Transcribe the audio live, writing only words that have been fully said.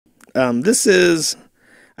This is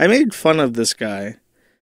I made fun of this guy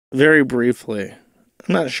very briefly.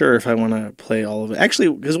 I'm not sure if I want to play all of it. Actually,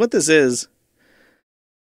 because what this is,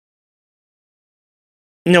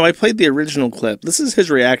 no, I played the original clip. This is his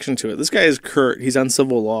reaction to it. This guy is Kurt. He's on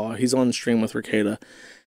Civil Law. He's on stream with Rekieta.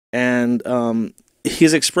 And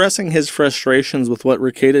he's expressing his frustrations with what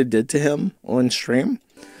Rekieta did to him on stream.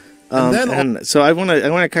 And so I want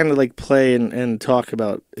to kind of like play and talk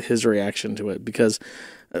about his reaction to it because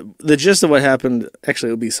the gist of what happened actually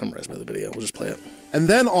will be summarized by the video. We'll just play it. And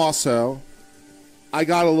then also, I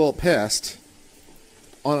got a little pissed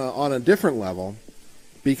on a different level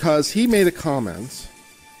because he made a comment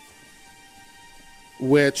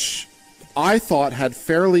which I thought had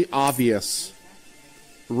fairly obvious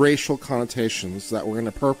racial connotations that were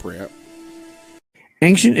inappropriate.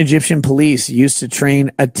 Ancient Egyptian police used to train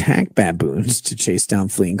attack baboons to chase down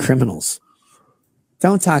fleeing criminals.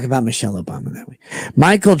 Don't talk about Michelle Obama that way.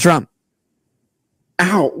 Michael Trump.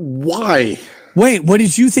 Ow, why? Wait, what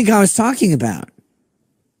did you think I was talking about?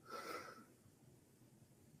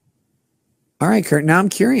 All right, Kurt, now I'm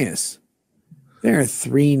curious. There are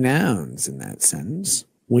 3 nouns in that sentence.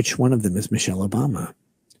 Which one of them is Michelle Obama?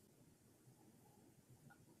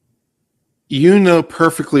 You know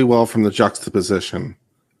perfectly well from the juxtaposition.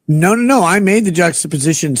 No. I made the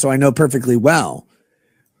juxtaposition, so I know perfectly well.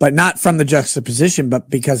 But not from the juxtaposition, but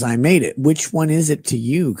because I made it. Which one is it to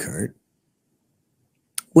you, Kurt?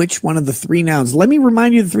 Which one of the 3 nouns? Let me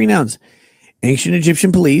remind you of the 3 nouns. Ancient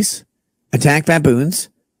Egyptian police, attack baboons,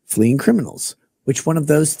 fleeing criminals. Which one of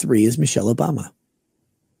those 3 is Michelle Obama?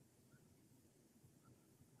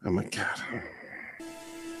 Oh my God.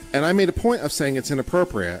 And I made a point of saying it's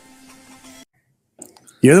inappropriate.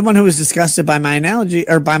 You're the one who was disgusted by my analogy,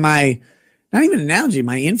 or by my, not even analogy,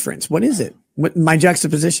 my inference. What is it? What, my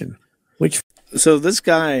juxtaposition? Which? So this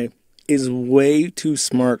guy is way too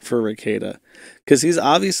smart for Rekieta because he's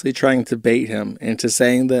obviously trying to bait him into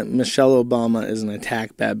saying that Michelle Obama is an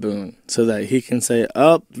attack baboon so that he can say,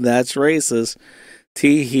 "Oh, that's racist."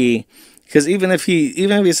 Tee hee. Because even if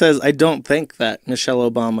he says, "I don't think that Michelle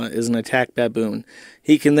Obama is an attack baboon,"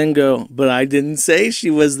 he can then go, "But I didn't say she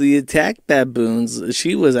was the attack baboons.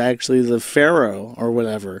 She was actually the pharaoh or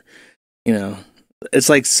whatever." You know, it's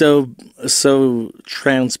like so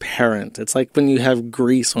transparent. It's like when you have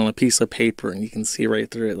grease on a piece of paper and you can see right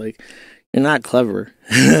through it. Like, you're not clever,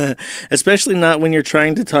 especially not when you're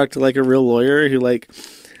trying to talk to like a real lawyer who like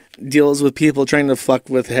deals with people trying to fuck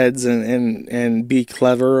with heads and be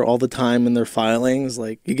clever all the time in their filings.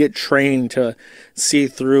 Like, you get trained to see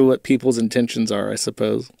through what people's intentions are, I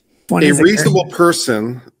suppose. A reasonable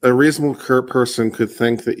person could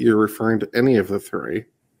think that you're referring to any of the 3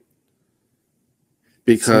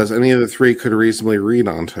 because any of the 3 could reasonably read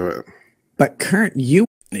onto it. But Kurt, he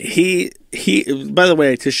by the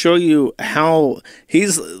way, to show you how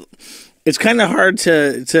it's kind of hard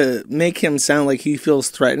to make him sound like he feels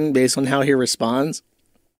threatened based on how he responds.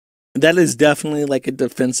 That is definitely like a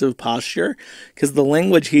defensive posture because the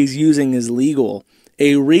language he's using is legal.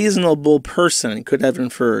 A reasonable person could have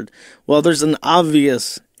inferred, well, there's an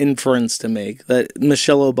obvious inference to make that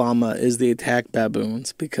Michelle Obama is the attack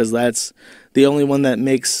baboons because that's the only one that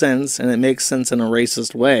makes sense, and it makes sense in a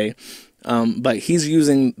racist way. But he's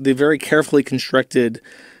using the very carefully constructed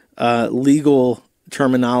legal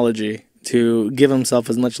terminology to give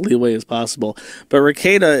himself as much leeway as possible. But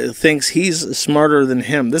Rekieta thinks he's smarter than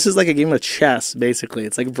him. This is like a game of chess, basically.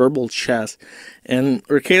 It's like verbal chess. And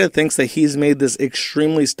Rekieta thinks that he's made this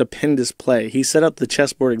extremely stupendous play. He set up the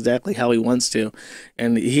chessboard exactly how he wants to.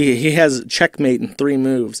 And he has checkmate in 3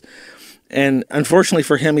 moves. And unfortunately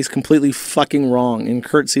for him, he's completely fucking wrong. And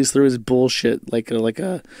Kurt sees through his bullshit like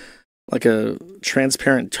a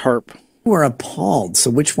transparent tarp. were appalled. So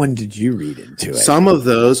which one did you read into it? Some of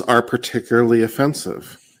those are particularly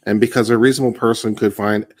offensive. And because a reasonable person could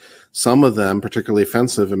find some of them particularly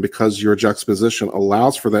offensive, and because your juxtaposition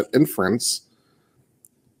allows for that inference,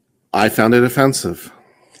 I found it offensive.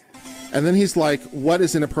 And then he's like, what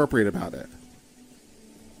is inappropriate about it?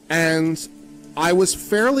 And I was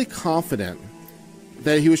fairly confident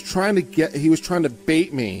that he was trying to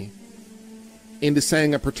bait me into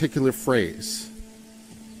saying a particular phrase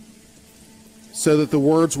so that the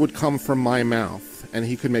words would come from my mouth and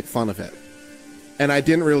he could make fun of it. And I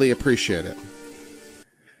didn't really appreciate it.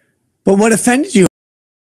 But what offended you?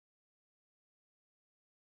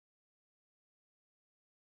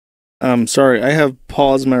 Sorry, I have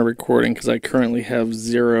paused my recording because I currently have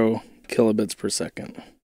 0 kilobits per second.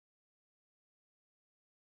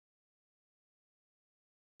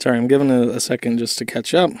 Sorry, I'm giving it a second just to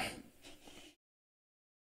catch up.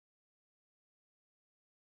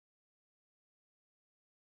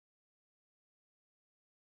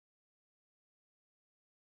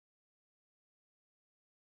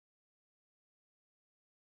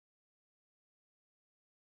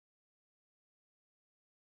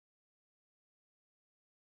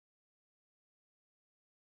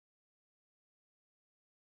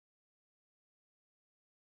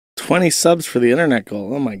 20 subs for the internet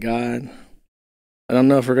goal. Oh my god. I don't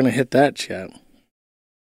know if we're going to hit that yet.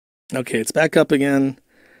 Okay, it's back up again.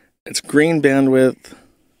 It's green bandwidth.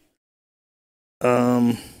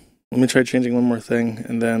 Let me try changing one more thing,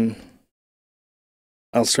 and then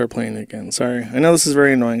I'll start playing it again. Sorry. I know this is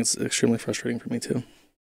very annoying. It's extremely frustrating for me, too.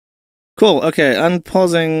 Cool. Okay,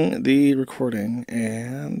 unpausing the recording,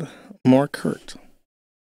 and more Kurt.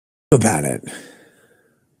 About it.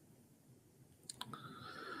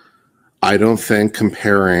 I don't think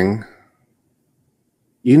comparing...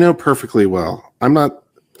 You know perfectly well. I'm not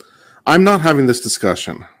having this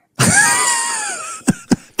discussion.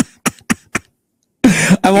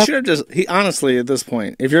 You should have just, honestly, at this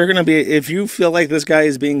point, if you feel like this guy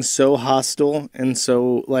is being so hostile and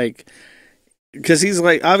so, like, because he's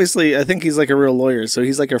like, obviously, I think he's like a real lawyer, so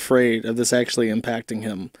he's like afraid of this actually impacting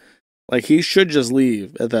him. Like, he should just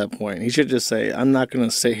leave at that point. He should just say, I'm not going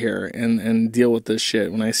to sit here and deal with this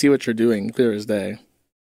shit. When I see what you're doing, clear as day.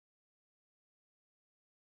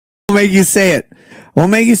 What will make you say it? What will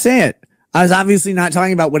make you say it? I was obviously not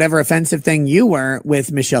talking about whatever offensive thing you were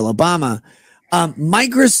with Michelle Obama.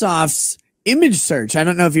 Microsoft's image search, I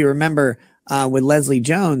don't know if you remember with Leslie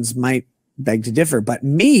Jones, might beg to differ, but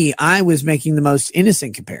I was making the most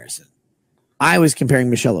innocent comparison. I was comparing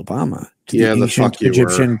Michelle Obama to the ancient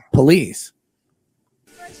Egyptian police.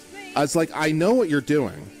 I was like, I know what you're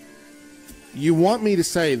doing. You want me to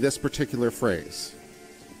say this particular phrase.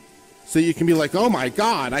 So you can be like, oh my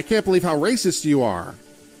God, I can't believe how racist you are.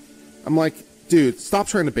 I'm like, dude, stop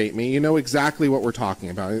trying to bait me. You know exactly what we're talking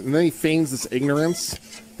about. And then he feigns this ignorance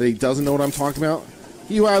that he doesn't know what I'm talking about.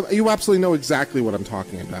 You absolutely know exactly what I'm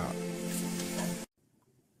talking about.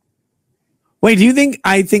 Wait, do you think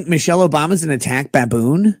I think Michelle Obama's an attack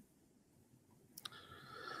baboon?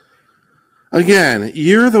 Again,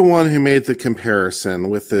 you're the one who made the comparison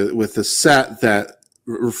with the set that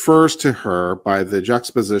refers to her by the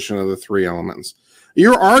juxtaposition of the three elements.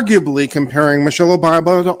 You're arguably comparing Michelle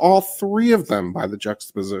Obama to all three of them by the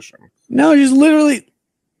juxtaposition. No, just literally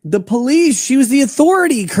the police. She was the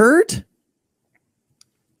authority, Kurt.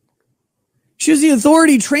 She was the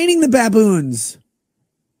authority training the baboons.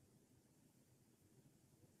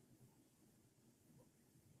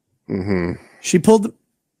 Mm-hmm. She pulled the...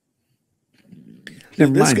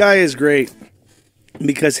 This guy is great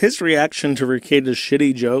because his reaction to Rekieta's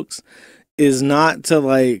shitty jokes is not to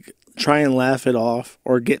like try and laugh it off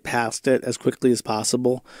or get past it as quickly as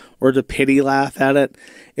possible or to pity laugh at it.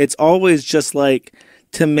 It's always just like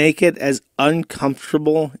to make it as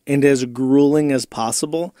uncomfortable and as grueling as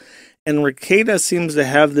possible. And Rekieta seems to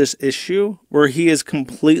have this issue where he is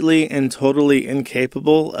completely and totally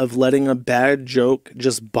incapable of letting a bad joke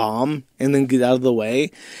just bomb and then get out of the way.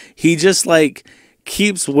 He just like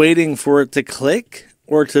keeps waiting for it to click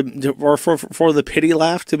or for the pity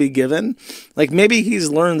laugh to be given. Like maybe he's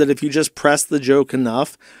learned that if you just press the joke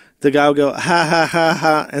enough, the guy will go, ha, ha, ha,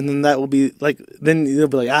 ha. And then that will be like, then he'll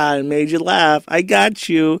be like, I made you laugh. I got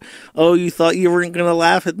you. Oh, you thought you weren't going to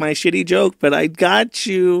laugh at my shitty joke, but I got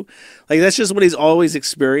you. Like, that's just what he's always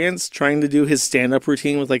experienced trying to do his stand-up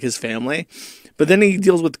routine with like his family. But then he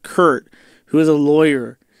deals with Kurt, who is a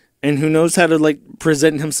lawyer and who knows how to like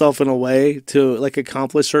present himself in a way to like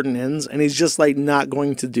accomplish certain ends. And he's just like not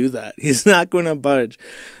going to do that. He's not going to budge.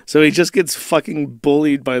 So he just gets fucking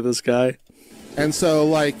bullied by this guy. And so,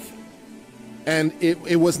 like, and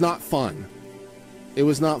it was not fun. It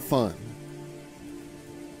was not fun.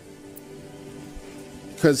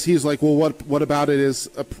 Because he's like, well, what about it is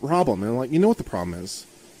a problem? And I'm like, you know what the problem is?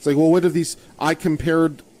 It's like, well, what are these? I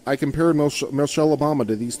compared Michelle Obama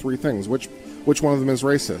to these three things. Which one of them is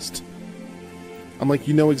racist? I'm like,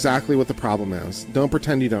 you know exactly what the problem is. Don't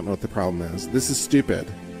pretend you don't know what the problem is. This is stupid.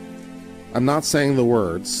 I'm not saying the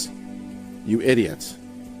words. You idiot.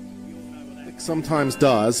 Sometimes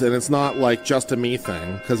does, and it's not like just a me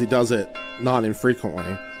thing, because he does it not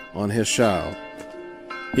infrequently on his show.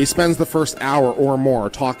 He spends the first hour or more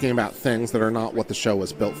talking about things that are not what the show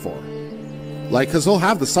was built for. Like, because he'll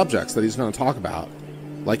have the subjects that he's going to talk about,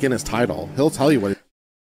 like in his title. He'll tell you what.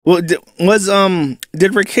 Well, did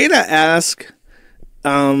Rekieta ask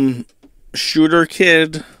Shooter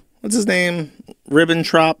Kid, what's his name?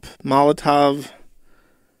 Ribbentrop, Molotov,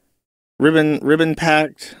 Ribbon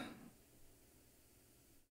Pact.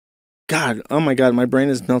 God, oh my God, my brain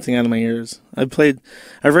is melting out of my ears. I've read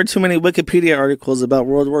too many Wikipedia articles about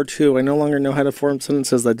World War II. I no longer know how to form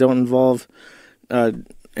sentences that don't involve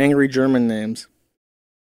angry German names.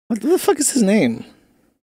 What the fuck is his name?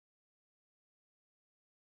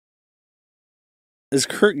 Is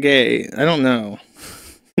Kurt gay? I don't know.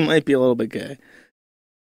 He might be a little bit gay.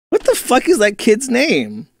 What the fuck is that kid's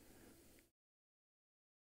name?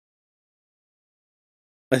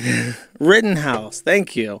 Rittenhouse,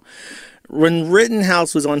 thank you. When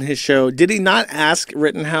Rittenhouse was on his show, did he not ask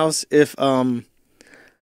Rittenhouse if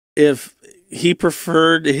he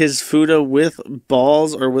preferred his fuda with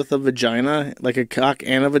balls or with a vagina, like a cock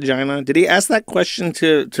and a vagina? Did he ask that question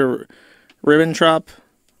to Ribbentrop,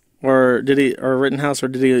 or Rittenhouse, or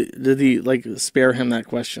did he like spare him that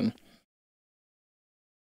question?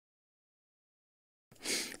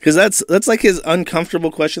 Because that's like his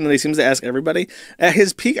uncomfortable question that he seems to ask everybody. At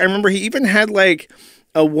his peak, I remember he even had like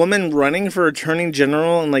a woman running for attorney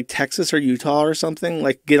general in like Texas or Utah or something,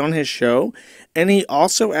 like get on his show. And he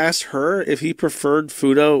also asked her if he preferred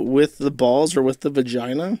fuda with the balls or with the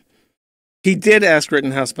vagina. He did ask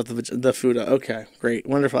Rittenhouse about the fuda. Okay, great,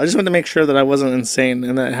 wonderful. I just wanted to make sure that I wasn't insane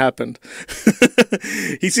and that happened.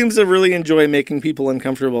 He seems to really enjoy making people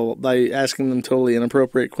uncomfortable by asking them totally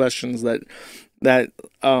inappropriate questions that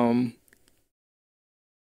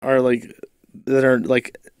are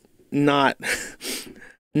like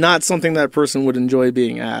not something that person would enjoy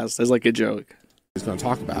being asked as like a joke. He's going to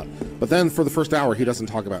talk about, but then for the first hour he doesn't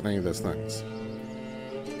talk about any of those things.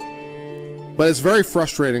 But it's very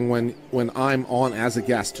frustrating when I'm on as a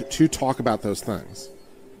guest to talk about those things,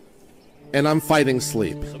 and I'm fighting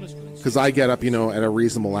sleep because I get up, at a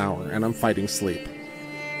reasonable hour, and I'm fighting sleep.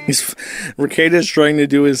 Rekieta's trying to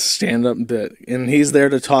do his stand-up bit, and he's there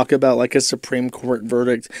to talk about like a Supreme Court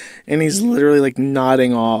verdict, and he's literally like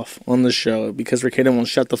nodding off on the show because Rekieta won't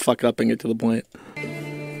shut the fuck up and get to the point.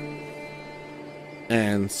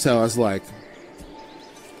 And so I was like,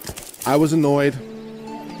 I was annoyed,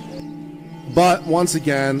 but once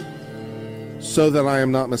again, so that I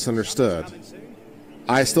am not misunderstood,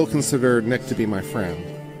 I still consider Nick to be my friend.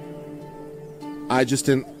 I just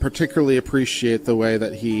didn't particularly appreciate the way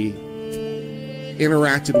that he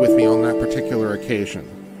interacted with me on that particular occasion.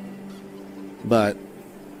 But,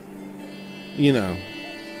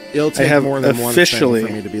 it'll take more than one thing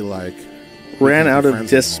for me to be like, ran out of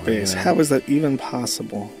disk space. How is that even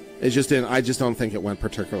possible? I just don't think it went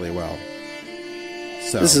particularly well.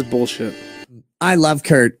 So this is bullshit. I love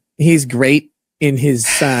Kurt. He's great in his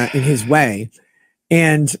way.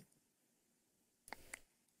 And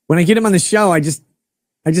when I get him on the show, I just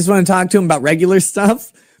want to talk to him about regular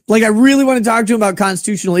stuff. Like, I really want to talk to him about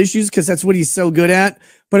constitutional issues because that's what he's so good at.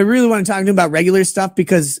 But I really want to talk to him about regular stuff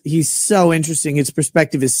because he's so interesting. His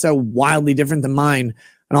perspective is so wildly different than mine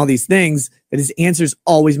on all these things that his answers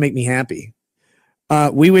always make me happy.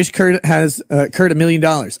 We wish Kurt has $1 million.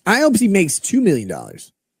 I hope he makes $2 million.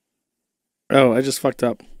 Oh, I just fucked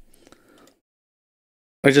up.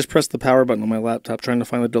 I just pressed the power button on my laptop trying to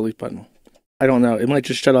find the delete button. I don't know. It might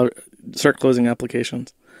just start closing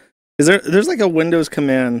applications. There's like a Windows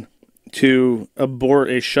command to abort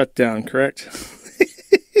a shutdown, correct?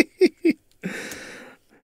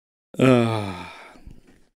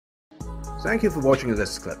 Thank you for watching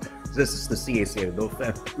this clip. This is the CACA Law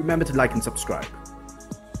Fair. Remember to like and subscribe.